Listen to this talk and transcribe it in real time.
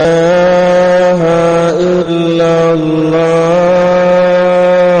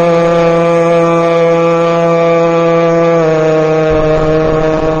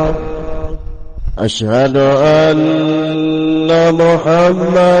أشهد أن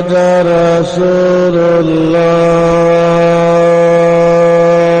محمد رسول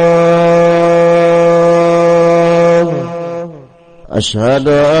الله أشهد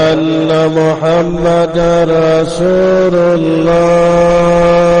أن محمد رسول الله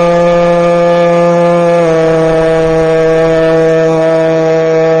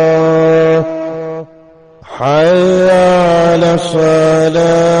حي على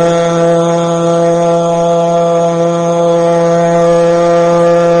الصلاة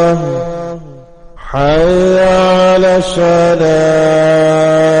حي على الصلاة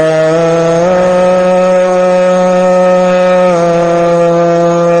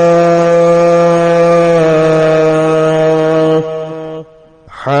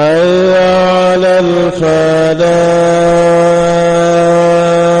حي على الفلاح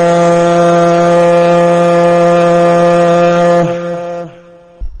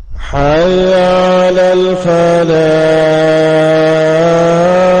حي على الفلاح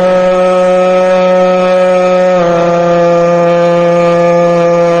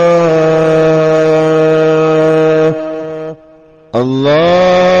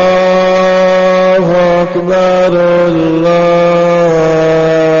الله أكبر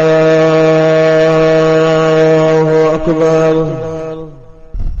الله أكبر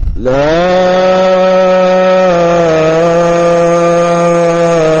لا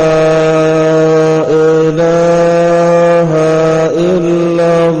إله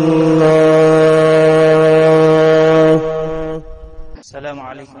إلا الله. السلام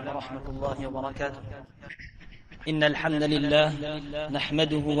عليكم ورحمة الله وبركاته. إن الحمد لله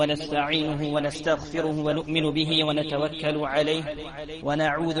نحمده ونستعينه ونستغفره ونؤمن به ونتوكل عليه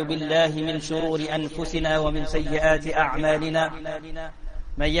ونعوذ بالله من شرور أنفسنا ومن سيئات أعمالنا.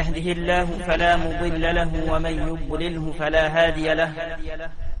 من يهده الله فلا مضل له ومن يضلله فلا هادي له.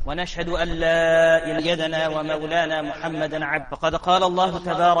 ونشهد أن لا إله إلا سيدنا ومولانا محمدا عبده. فقد قال الله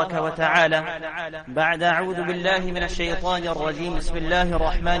تبارك وتعالى بعد أعوذ بالله من الشيطان الرجيم بسم الله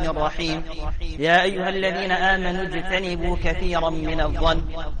الرحمن الرحيم يا أيها الذين آمنوا اجتنبوا كثيرا من الظن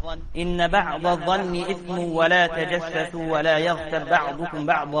إن بعض الظن إثم ولا تجسسوا ولا يغتب بعضكم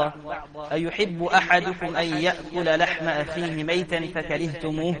بعضا أيحب أحدكم أن يأكل لحم أخيه ميتا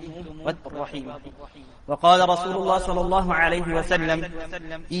فكرهتموه واتقوا الرحيم. وقال رسول الله صلى الله عليه وسلم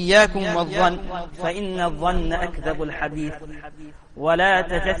إياكم والظن فإن الظن أكذب الحديث ولا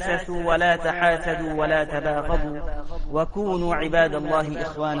تجسسوا ولا تحاسدوا ولا تباغضوا وكونوا عباد الله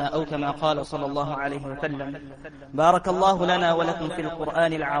إخوانا أو كما قال صلى الله عليه وسلم. بارك الله لنا ولكم في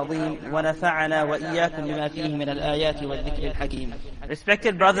القرآن العظيم ونفعنا وإياكم بما فيه من الآيات والذكر الحكيم.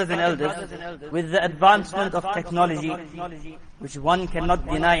 Respected brothers and elders, with the advancement of technology, which one cannot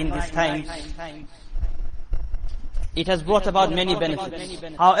deny in these times, it has brought about many benefits.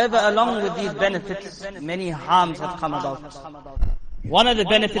 However, along with these benefits, many harms have come about. One of the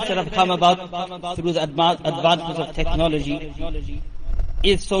benefits that have come about through the advancement of technology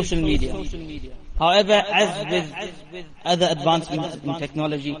is social media. However, as with other advancements in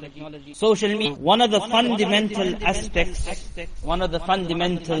technology, social media, one of the fundamental aspects, one of the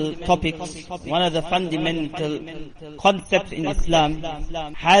fundamental topics, one of the fundamental concepts in Islam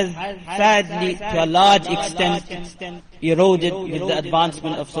has sadly to a large extent eroded with the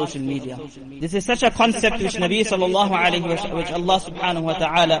advancement of social media. This is such a concept which Nabi sallallahu alayhi wa sallam, which Allah subhanahu wa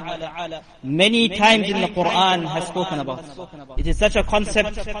ta'ala many times in the Quran has spoken about. It is such a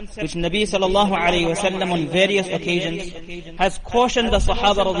concept which Nabi sallallahu alayhi wa sallam on various occasions has cautioned the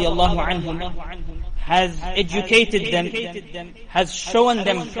Sahaba radiyallahu anhum, has educated them, has shown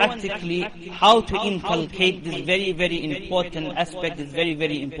them practically how to inculcate this very, very important aspect, this very,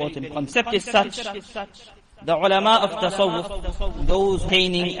 very important concept. Is such the ulama of tasawwuf, those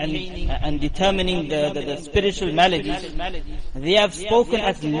attaining and determining the spiritual maladies, they have spoken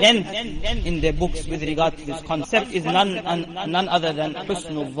at length in their books with regard to this concept. Is none other than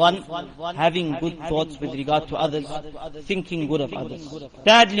husnul dhann, having good thoughts with regard to others, thinking good of others.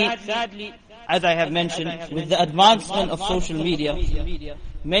 Sadly, as I have mentioned, with the advancement of social media,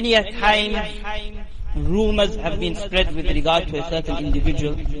 many a time rumors have been spread with regard to a certain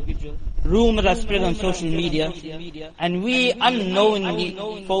individual. Rumors are spread on social media, and we unknowingly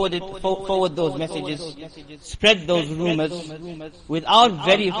forward those messages, spread those rumors, without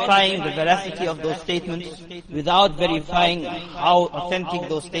verifying the veracity of those statements, without verifying how authentic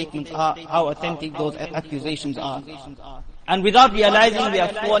those statements are, how authentic those accusations are. And without realizing, we are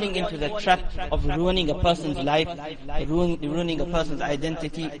falling into the trap of ruining a person's life, ruining a person's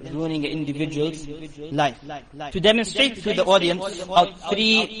identity, ruining an individual's life. To demonstrate to the audience, or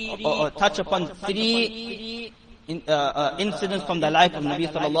touch upon three incidents from the life of Nabi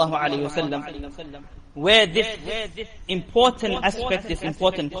sallallahu alayhi wasallam, where this important aspect, this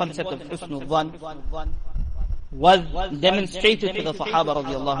important concept of husnul dhan was demonstrated to the Sahaba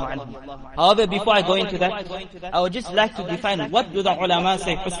radiallahu anhum. However, before I go into that, I would just like to define what do the ulama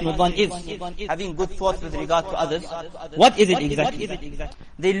say husnul dhan is. Having good thoughts with regard to others. What is it exactly?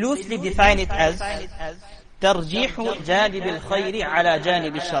 They loosely define it as ترجيح جانب الخير على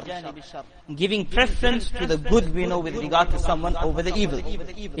جانب الشر. Giving preference to the good we know with regard to someone over the evil.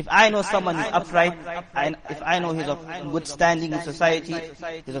 If I know someone is upright, if I know he's of good standing in society,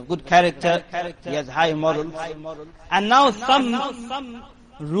 he's of good character, he has high morals, and now some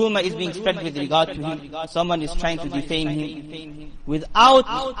rumor is being spread with regard to him, someone is trying to defame him, without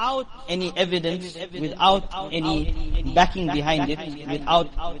any evidence, without any backing behind it, without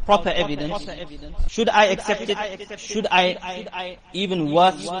proper evidence, should I accept it? Should I even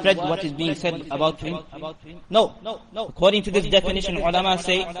worse spread what is being said about him? No. According to this definition, ulama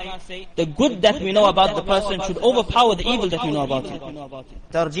say, the good that we know about the person should overpower the evil that we know about him.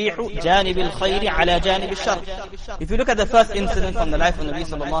 ترجيح جانب الخير على جانب الشر. If you look at the first incident from the life of Nabi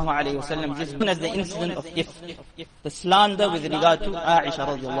sallallahu alayhi wasallam, just known as the incident of the slander with regard to Aisha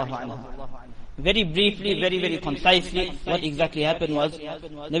radiallahu anha. Very briefly, very concisely, what exactly happened was,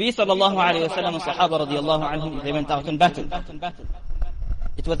 Nabi sallallahu alayhi wasallam and Sahaba radiallahu anhum, they went out in battle.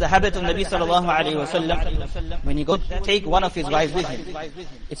 It was the habit of Nabi sallallahu alayhi wasallam, when he go take one of his wives with him.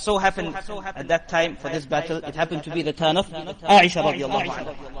 It so happened at that time, for this battle, it happened to be the turn of Aisha radiallahu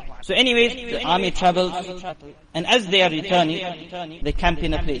anha. So anyways, the army travels, and as they are returning, they camp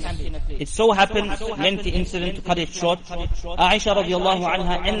in a place. It so happens, lengthy incident to cut it short, Aisha radiallahu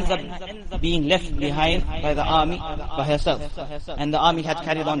anha ends up being left behind by the army, by herself. And the army had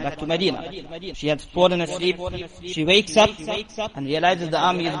carried on back to Medina. She had fallen asleep, she wakes up and realizes the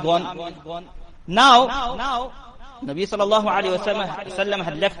army is gone. Now, Nabi sallallahu alayhi wasallam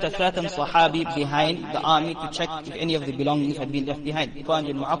had left a certain sahabi behind the army to check if any of the belongings had been left behind. Ibn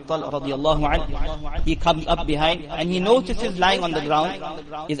Mu'attal radiyallahu anhu, he comes up behind and he notices lying on the ground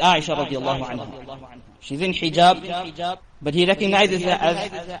is Aisha radiyallahu anha. She's in hijab, but he recognizes her as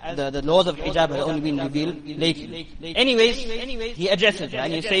the laws of hijab have only been revealed lately. Anyways, he addresses her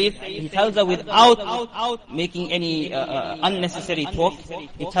and he tells her without making any unnecessary talk,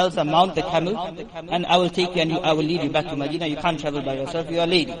 he tells her, mount the camel and I will take you and I will lead you back to Medina. You can't travel by yourself, you are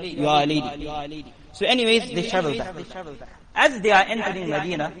a lady. So anyways, they travel back. As they are entering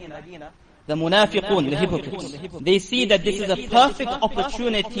Medina, the munafiqun, the hypocrites, they see that this is a perfect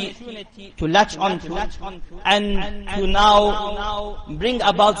opportunity to latch onto and to now bring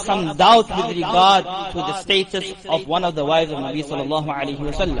about some doubt with regard to the status of one of the wives of Nabi sallallahu alayhi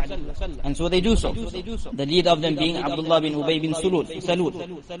wasallam. And so they do so. The leader of them being Abdullah bin Ubay bin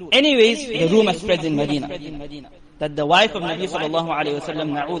Salul. Anyways, the rumor spreads in Medina that the wife of Nabi sallallahu alayhi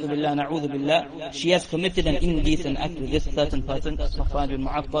wasallam, na'udhu billah, she has committed an indecent act with this certain person, Safwan bin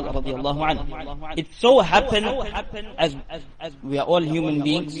Mu'attal radiyallahu anhu. It so happened, as we are all human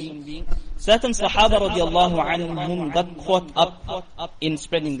beings, certain Sahaba radiallahu anhum got caught up in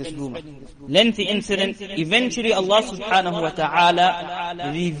spreading this rumor. Lengthy incident. Eventually Allah subhanahu wa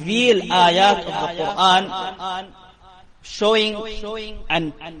ta'ala revealed ayat of the Quran showing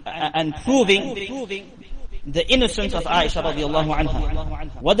and proving the innocence of Aisha radiallahu anha.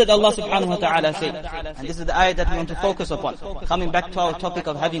 What did Allah subhanahu wa ta'ala say? And this is the ayat that we want to focus upon. Coming back to our topic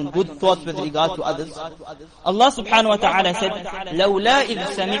of having good thoughts with regard to others. Allah subhanahu wa ta'ala said, لَوْلَا إِذْ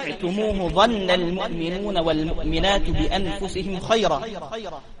سَمِعْتُمُوهُ ظَنَّ الْمُؤْمِنُونَ وَالْمُؤْمِنَاتُ بِأَنفُسِهِمْ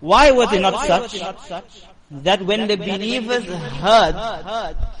خَيْرًا. Why was it not such that when the believers heard,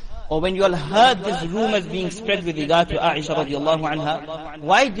 or when you all heard these rumors being spread with regard to Aisha radiallahu anha,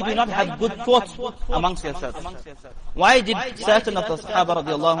 why did you not have good thoughts amongst yourselves? Why did certain of the Sahaba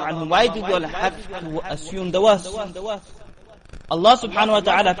radiallahu anhum, why did you all have to assume the worst? Allah subhanahu wa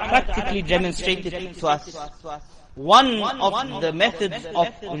ta'ala practically demonstrated to us one of the methods of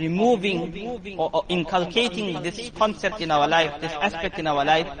removing or inculcating this concept in our life, this aspect in our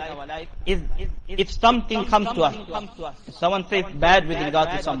life, is if something comes to us, if someone says bad with regard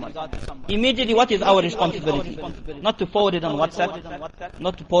to someone, immediately what is our responsibility? Not to forward it on WhatsApp,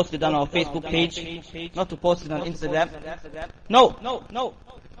 not to post it on our Facebook page, not to post it on Instagram. No.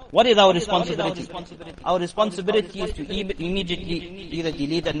 What is our responsibility? Our responsibility is to immediately either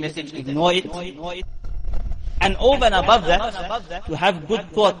delete that message, ignore it, and over and above that, to have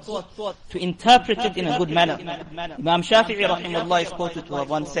good thoughts, to interpret it in a good manner. Imam Shafi'i rahimahullah is quoted to have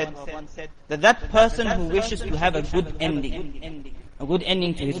once said that person who wishes to have a good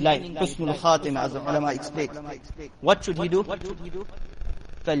ending to his life, husnul khatima, as the ulama explain, what should he do?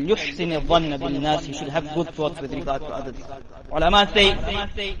 فَلْيُحْسِنِ الظَّنَّ بِالنَّاسِ He should have good thoughts with regard to others. Ulama say,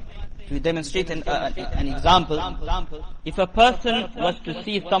 to demonstrate an example, if a person was to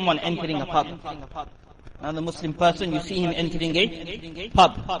see someone entering a pub, another Muslim person, you see him entering a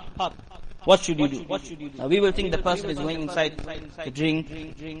pub, what should you do? Now we will think the person is going inside to drink,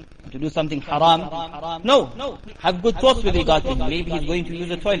 to do something haram. No. Have good thoughts with regard to him. Maybe he's going to use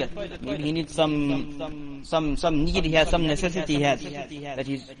a toilet. Maybe he needs some need he has, some necessity he has, that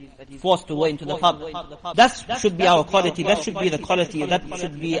he's forced to go into the pub. That should be our quality. That should be the quality. That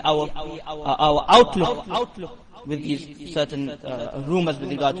should be our outlook with these certain rumors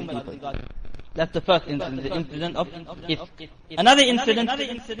with regard to people. That's the first incident, the incident of ifk. Another incident,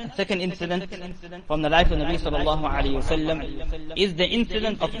 second incident from the life of Nabi sallallahu alayhi wa sallam is the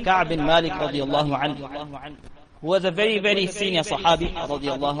incident of Ka'b bin Malik radiyallahu anhu, who was a very, very senior Sahabi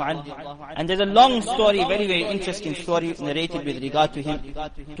radiyallahu anhu. And there's a long story, very, very interesting story narrated with regard to him.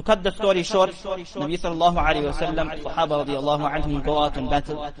 To cut the story short, Nabi sallallahu alayhi wa sallam, Sahaba radiyallahu anhu, go out and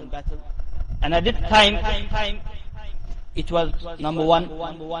battle. And at this time, it was, number one,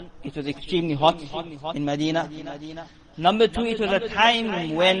 it was extremely hot in Medina. Number two, it was a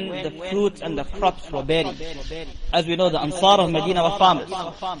time when the fruits and the crops were bearing. As we know, the Ansar of Medina were farmers.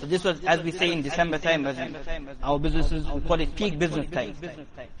 So this was, as we say in December time, as our businesses, we call it peak business time.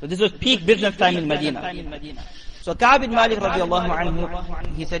 So this was peak business time in Medina. So Ka'b bin Malik radiallahu anhu,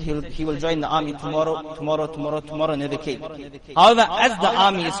 he said he will join the army tomorrow, never came. However, as the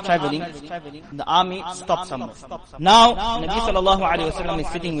army is traveling, the army stopped somewhere. Now, Nabi sallallahu alayhi wa sallam is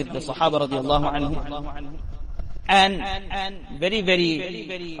sitting with the Sahaba radiallahu anhu, and very,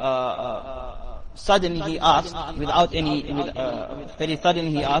 very suddenly he asked, very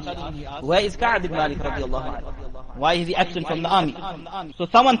suddenly he asked, where is Ka'b bin Malik radiallahu anhu? Why is he absent from the army? So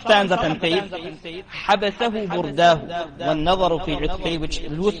someone stands up and says, حَبَسَهُ بُرْدَاهُ وَالنَّظَرُ فِي عُتْقِهِ, which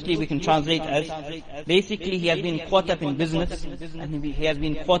loosely we can translate as, basically he has been caught up in business, and he has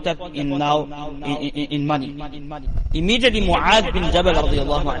been caught up in money. Immediately Mu'adh bin Jabal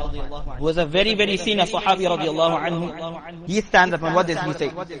radiallahu anhu, who was a very, very senior Sahabi radiallahu anhu, he stands up and what does he say?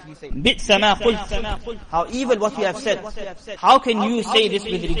 بِئْسَ مَا قُلْتَ, how evil what you have said. How can you say this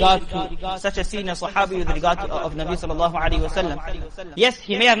with regard to such a senior Sahabi, with regard to of Nabi sallallahu alayhi wa sallam? Yes,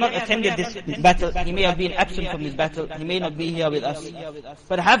 he may have not attended this battle, he may have been absent from this battle, he may not be here with us,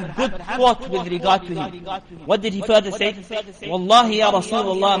 but have good thought with regard to him. What did he further say? Wallahi ya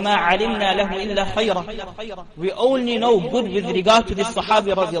Rasulullah, ma alimna lahu illa khayra. We only know good with regard to this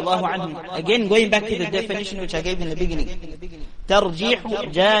Sahabi radiallahu anhu. Again, going back to the definition which I gave in the beginning. ترجيح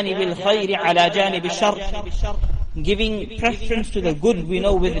جانب الخير على جانب الشر, giving preference to the good we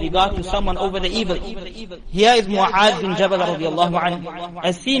know with regard to someone over the evil. Here is Mu'adh bin Jabal radiallahu anhu,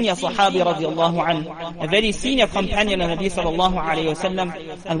 a senior Sahabi radiallahu anhu, a very senior companion of Nabi sallallahu alayhi wa sallam.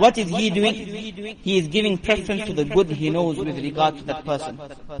 And what is he doing? He is giving preference to the good he knows with regard to that person.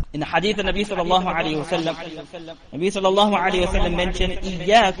 In the hadith of Nabi sallallahu alayhi wa sallam, Nabi sallallahu alayhi wa sallam mentioned,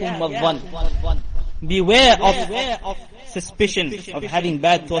 إِيَّاكُمْ وَالظَّنِّ, beware of suspicion, of having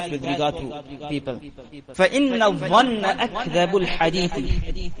bad thoughts with regard to people. فَإِنَّ الظَّنَّ أَكْذَبُ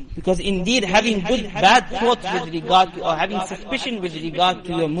الْحَدِيثِ, because indeed having bad thoughts with regard to, or having suspicion with regard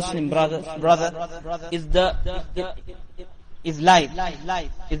to your Muslim brother is lies,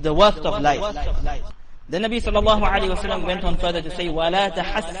 is the worst of lies. The Nabi sallallahu alayhi wa sallam went on further to say, وَلَا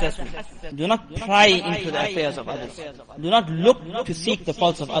تَحَسَّسُوا, do not pry into the affairs of others. Do not look to seek the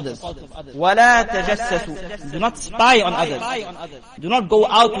faults of others. وَلَا تَجَسَّسُوا, do not spy on others. Do not go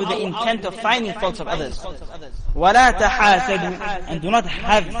out with the intent of finding faults of others. وَلَا تَحَاسَدُوا, and do not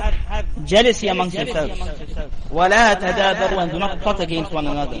have jealousy amongst yourselves. وَلَا تَدَابَرُوا, and do not plot against one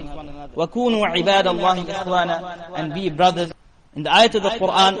another. وَكُونُوا عِبَادَ اللَّهِ إِخْوَانًا, and be brothers. In the ayat of the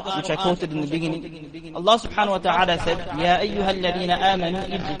Quran, which I quoted in the beginning, Allah subhanahu wa ta'ala said, يَا أَيُّهَا الَّذِينَ آمَنُوا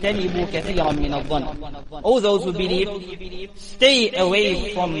اجْتَنِبُوا كَثِيرًا مِنَ الظَّنِّ. O those who believe, stay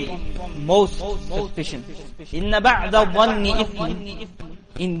away from most suspicion. إِنَّ بَعْدَ الظَّنِّ إِثْمٌ,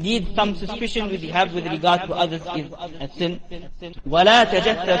 indeed some suspicion we have with regard to others is a sin. وَلَا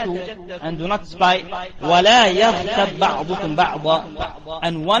تَجَسَّسُوا, and do not spy. وَلَا يَغْتَبْ بَعْضُكُمْ بَعْضًا,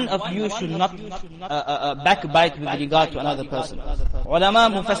 and one of you should not backbite with regard to another person.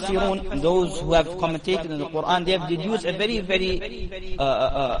 Ulama Mufassirun, those who have commentated in the Quran, they have deduced a very,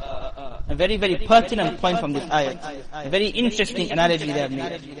 very pertinent point from this ayat. A very interesting analogy they have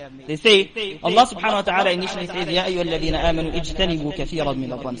made. They say, Allah subhanahu wa ta'ala initially says, يَا أَيُّهَا الَّذِينَ آمَنُوا اجْتَنِبُوا كَثِيرًا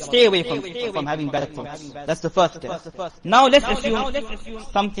مِنَ الظَّنِّ. Stay away from having bad thoughts. That's the first step. Now let's assume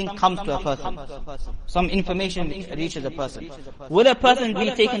something comes to a person. Some information reaches a person. Will a person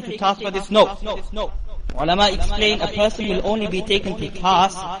be taken to task for this? No. Ulama explain a person will only be taken to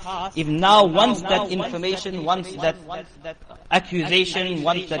task if now once that information, once that accusation,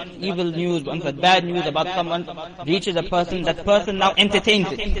 once that evil news, once that bad news about someone reaches a person, that person now entertains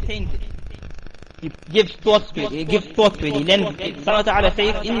it. He gives thoughts to it, he lends it. Allah Ta'ala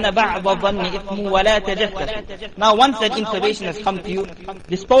says, إِنَّ بَعْضَ الظَّنِّ إِثْمُ وَلَا تَجَسَّسُ. Now once that information has come to you,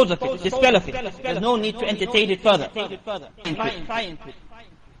 dispose of it, dispel of it. There's no need to entertain it further.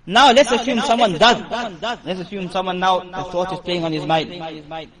 Now let's assume someone does. Let's assume someone now, the thought is playing on his mind.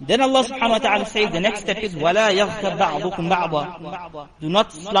 Then Allah subhanahu wa ta'ala says, the next step is, وَلَا يَغْتَبْ بَعْضُكُمْ بَعْضًا. Do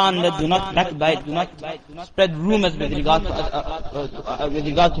not slander, do not backbite, do not spread rumors with regard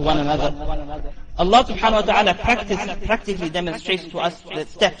to one another. Allah subhanahu wa ta'ala practically demonstrates to us the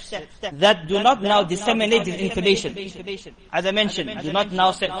steps that do not now disseminate this information. As I mentioned, do not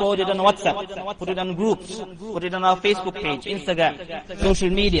now forward it on WhatsApp, put it on groups, put it on our Facebook page, Instagram, social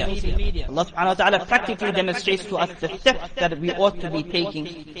media. Allah subhanahu wa ta'ala practically demonstrates to us the steps that we ought to be taking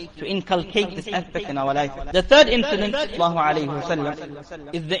to inculcate this aspect in our life. The third incident, sallallahu alayhi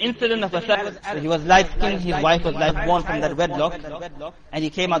wasallam, is the incident of a son. He was light-skinned, his wife was born from that wedlock, and he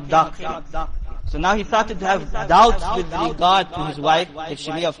came out dark-skinned. So now he started to have doubts with regard to his wife, if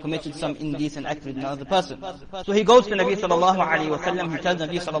she may have committed some indecent act with another person. So he goes to Nabi sallallahu alayhi wasallam, he tells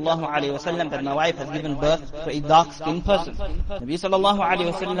Nabi sallallahu alayhi wasallam that my wife has given birth to a dark-skinned person. Nabi sallallahu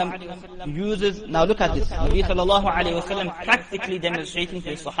alayhi wasallam uses, now look at this, Nabi sallallahu alayhi wasallam practically demonstrating to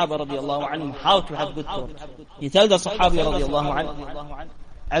the Sahaba radiallahu anhum how to have good thought. He tells the Sahabi radiallahu anhum,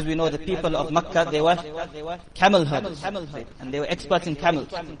 as we know, the people of Makkah, they were camel herders, and they were experts in camels.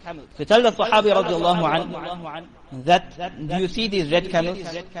 So tell the Sahabi radiallahu anhu that, do you see these red camels?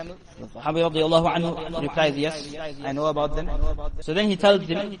 The Sahabi radiallahu anhu replies, yes, I know about them. So then he tells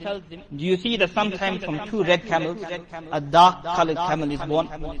them, do you see that sometimes from two red camels, a dark colored camel is born?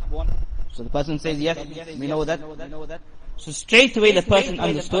 So the person says, yes, we know that. So straight away the person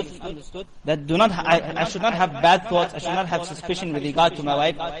understood that I should not have bad thoughts, I should not have suspicion with regard to my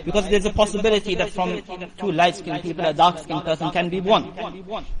wife, because there's a possibility that from two light-skinned people, a dark-skinned person can be born.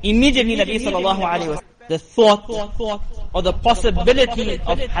 Immediately Nabi sallallahu alayhi wa sallam, the thought or the possibility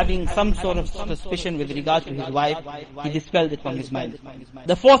of having some sort of suspicion with regard to his wife, he dispelled it from his mind.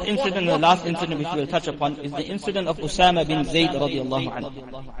 The fourth incident, the last incident which we will touch upon, is the incident of Usama bin Zayd radiallahu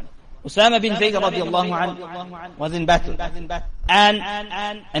anhu. Usama bin Zayd radiallahu anhu was in battle, and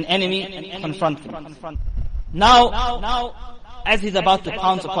an enemy confronted him. Now, as he's about to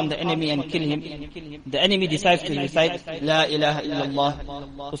pounce upon the enemy and kill him, the enemy decides to recite La ilaha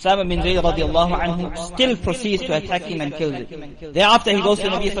illallah. Usama bin Zayd radiallahu anhu still proceeds to attack him and kills him. Thereafter he goes to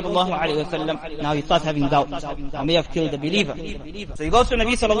Nabi sallallahu alayhi wa sallam. Now he starts having doubts. I may have killed the believer. So he goes to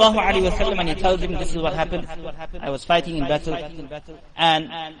Nabi sallallahu alayhi wa sallam and he tells him, this is what happened. I was fighting in battle and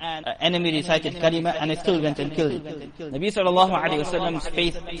an enemy recited kalima and I still went and killed him. Nabi sallallahu alayhi wa sallam's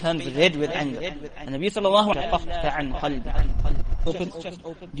face turns red with anger. And Nabi sallallahu alayhi wa sallam, open.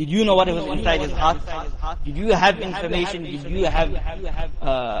 Did you know what was inside his heart? Did you have information? Did you have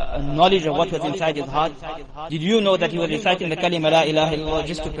knowledge of what was inside his heart? Did you know that he was reciting the kalima la ilaha illallah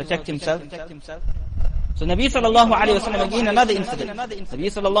just to protect himself? So Nabi sallallahu alayhi wa sallam, again another incident.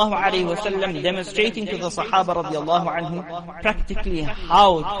 Nabi sallallahu alayhi wa sallam demonstrating to the Sahaba radiallahu anhu practically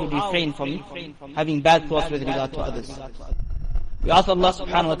how to refrain from having bad thoughts with regard to others. We ask Allah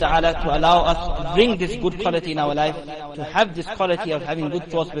subhanahu wa ta'ala to allow us to bring this good quality in our life, to have this quality of having good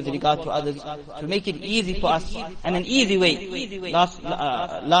thoughts with regard to others, to make it easy for us, and an easy way.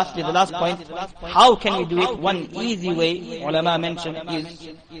 Lastly, the last point, how can we do it? One easy way, ulama mentioned, is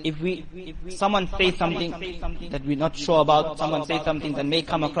if someone says something that we're not sure about, someone says something that may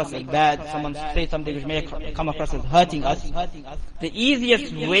come across as bad, someone says something which may come across as hurting us, the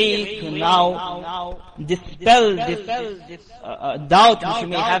easiest way to now dispel this doubt which you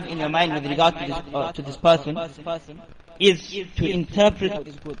may have in your mind with regard to this person is to interpret.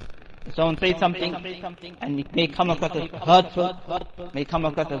 Someone says something and it may come across as hurtful, may come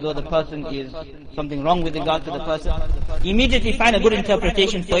across as though the person is something wrong with regard to the person. Immediately find a good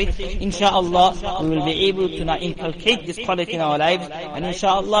interpretation for it. Insha'Allah, we will be able to now inculcate this quality in our lives, and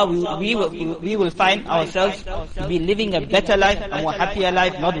insha'Allah we will find ourselves to be living a better life, a more happier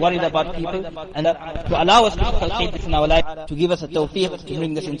life, not worried about people, and to allow us to inculcate this in our life, to give us a tawfiq to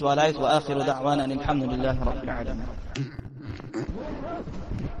bring this into our lives. Wa akhiru da'wana alhamdulillahi rabbil alamin.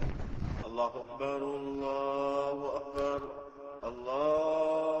 الله أكبر الله أكبر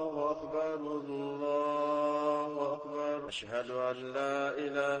الله أكبر الله أكبر أشهد أن لا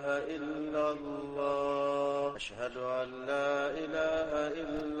إله إلا الله أشهد أن لا إله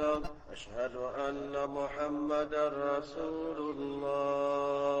إلا الله أشهد أن محمدا رسول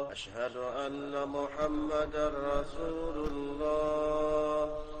الله أشهد أن محمدا رسول الله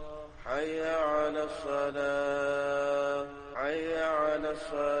حي على الصلاة حي على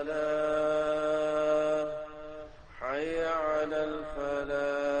الصلاة حي على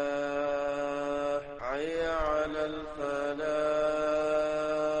الفلاح حي على الفلاح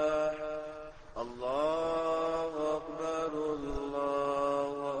الله أكبر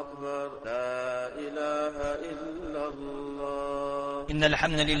الله أكبر لا إله إلا الله. إن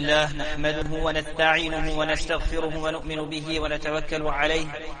الحمد لله نحمده ونستعينه ونستغفره ونؤمن به ونتوكل عليه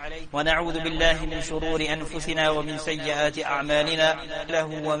ونعوذ بالله من شرور أنفسنا ومن سيئات أعمالنا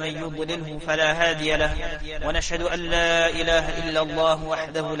له ومن يضلله فلا هادي له ونشهد أن لا إله إلا الله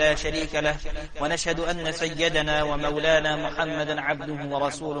وحده لا شريك له ونشهد أن سيدنا ومولانا محمدا عبده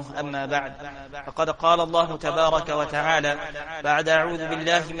ورسوله. أما بعد، فقد قال الله تبارك وتعالى بعد أعوذ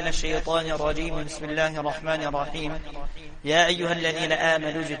بالله من الشيطان الرجيم بسم الله الرحمن الرحيم: يا أيها الذين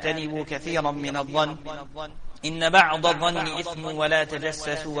آمنوا اجتنبوا كثيرا من الظن إن بعض الظن إثم ولا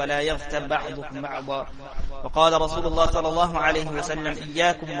تجسسوا ولا يغتب بعضكم بعضا. وقال رسول الله صلى الله عليه وسلم: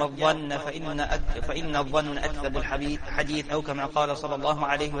 إياكم والظن فإن الظن أكذب الحديث، أو كما قال صلى الله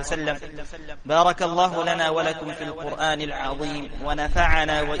عليه وسلم. بارك الله لنا ولكم في القرآن العظيم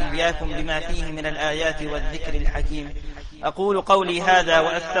ونفعنا وإياكم بما فيه من الآيات والذكر الحكيم. أقول قولي هذا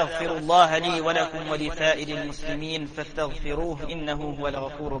وأستغفر الله لي ولكم ولسائر المسلمين فاستغفروه إنه هو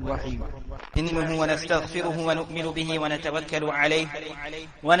الغفور الرحيم. إنه ونستغفره ونؤمن به ونتوكل عليه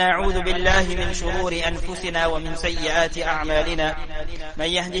ونعوذ بالله من شرور أنفسنا ومن سيئات أعمالنا. من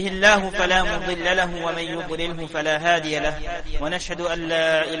يهده الله فلا مضل له ومن يضلله فلا هادي له ونشهد أن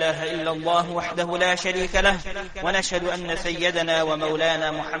لا إله إلا الله وحده لا شريك له ونشهد أن سيدنا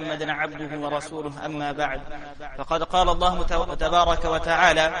ومولانا محمدا عبده ورسوله. أما بعد، فقد قال الله تبارك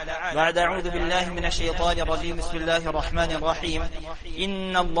وتعالى بعد أعوذ بالله من الشيطان الرجيم بسم الله الرحمن الرحيم: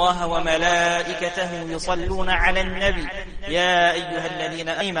 إن الله وملائكته يصلون على النبي يا أيها الذين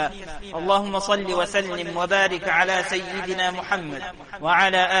آمنوا اللهم صل وسلم وبارك على سيدنا محمد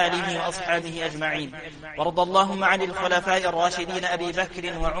وعلى آله وأصحابه أجمعين. وارض اللهم عن الخلفاء الراشدين أبي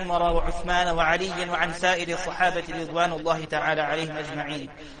بكر وعمر وعثمان وعلي وعن سائر الصحابة رضوان الله تعالى عليهم أجمعين.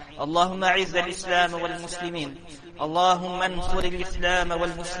 اللهم أعز الإسلام والمسلمين، اللهم انصر الإسلام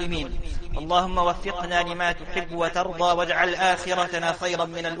والمسلمين، اللهم وفقنا لما تحب وترضى واجعل آخرتنا خيرا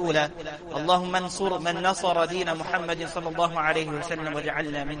من الأولى. اللهم انصر من نصر دين محمد صلى الله عليه وسلم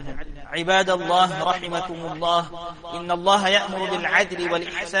واجعلنا منهم. عباد الله رحمكم الله، إن الله يأمر بالعدل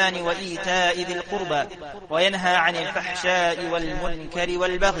والإحسان وإيتاء ذي القربى وينهى عن الفحشاء والمنكر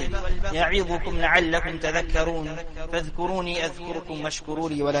والبغي يعظكم لعلكم تذكرون. فاذكروني أذكركم واشكروا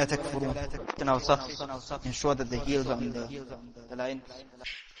لي ولا تكفرون. Ensure that the heels on the line.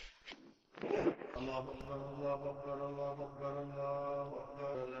 الله أكبر الله أكبر الله أكبر الله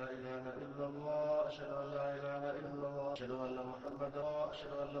أكبر لا إله إلا الله أشهد أن لا إله إلا الله أشهد أن محمدا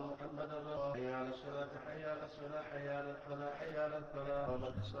أشهد أن محمدا حي على الصلاة حي على الصلاة حي على الفلاح حي على الفلاح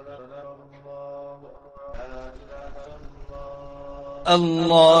قامت الصلاة الله أكبر لا إله إلا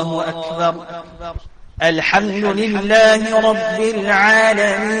الله أكبر. الحمد لله رب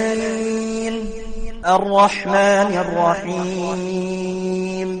العالمين الرحمن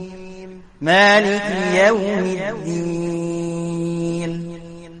الرحيم مالك يوم الدين.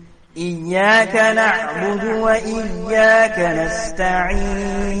 إياك نعبد وإياك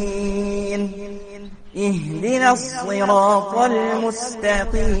نستعين. اهدنا الصراط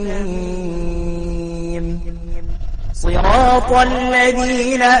المستقيم صراط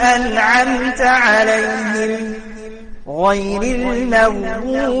الذين أنعمت عليهم غير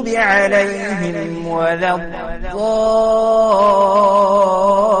المغضوب عليهم ولا الضالين.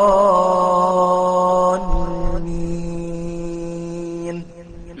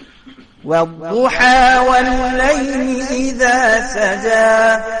 والضحى والليل إذا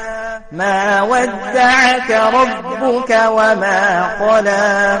سجى ما ودعك ربك وما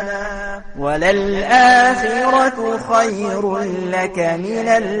قلى وللآخرة خير لك من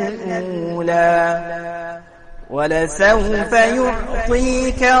الأولى ولسوف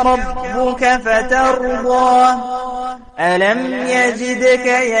يعطيك ربك فترضى. ألم يجدك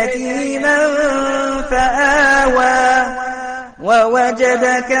يتيما فآوى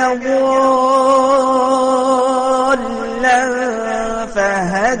ووجدك ضالا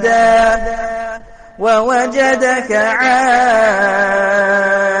فهدى ووجدك عائلا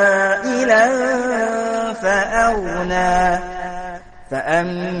فأغنى.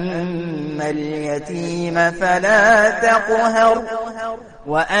 فأما اليتيم فلا تقهر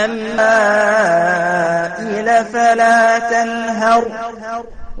وأما السائل فلا تنهر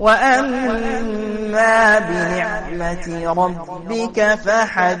وأما بنعمة ربك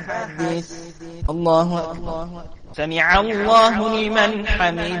فحدث. الله أكبر. سمع الله لمن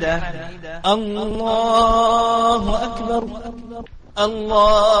حمده. الله أكبر.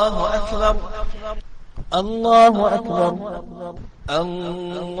 الله أكبر. الله أكبر.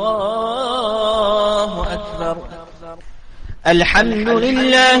 الله أكبر. الحمد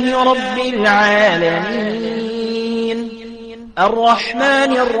لله رب العالمين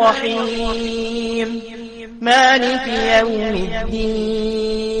الرحمن الرحيم مالك يوم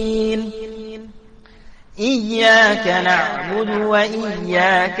الدين إياك نعبد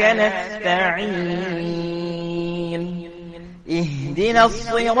وإياك نستعين اهدنا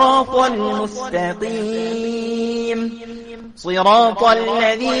الصراط المستقيم صراط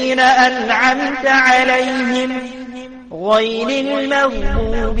الذين أنعمت عليهم غير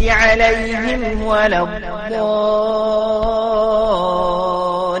المغضوب عليهم ولا الضالين.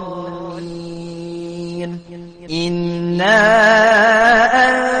 إنا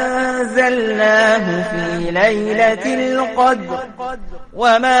أنزلناه في ليلة القدر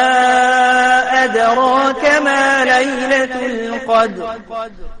وما أدراك ما ليلة القدر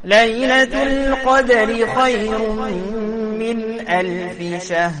ليلة القدر خير من 1000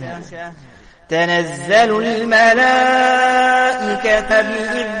 شهر تنزل الملائكة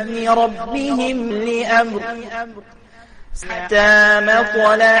بإذن ربهم لأمر حتى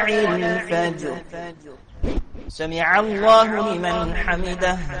مطلع الفجر. سمع الله لمن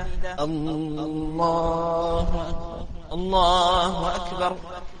حمده. الله الله أكبر.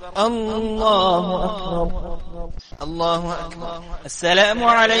 الله أكبر. الله أكبر. السلام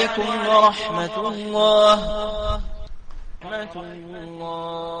عليكم ورحمة الله. ورحمة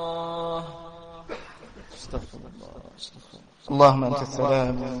الله. استغفر الله. اللهم أنت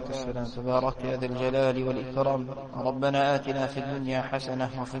السلام وأنت السلام تبارك يا ذا الجلال والإكرام. ربنا آتنا في الدنيا حسنة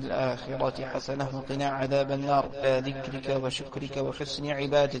وفي الآخرة حسنة وقنا عذاب النار. لا ذكرك وشكرك وحسن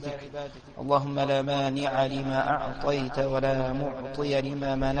عبادتك. اللهم لا مانع لما أعطيت ولا معطي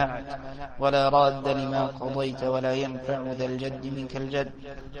لما منعت ولا راد لما قضيت ولا ينفع ذا الجد منك الجد.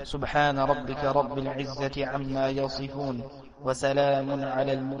 سبحان ربك رب العزة عما يصفون وسلام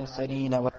على المرسلين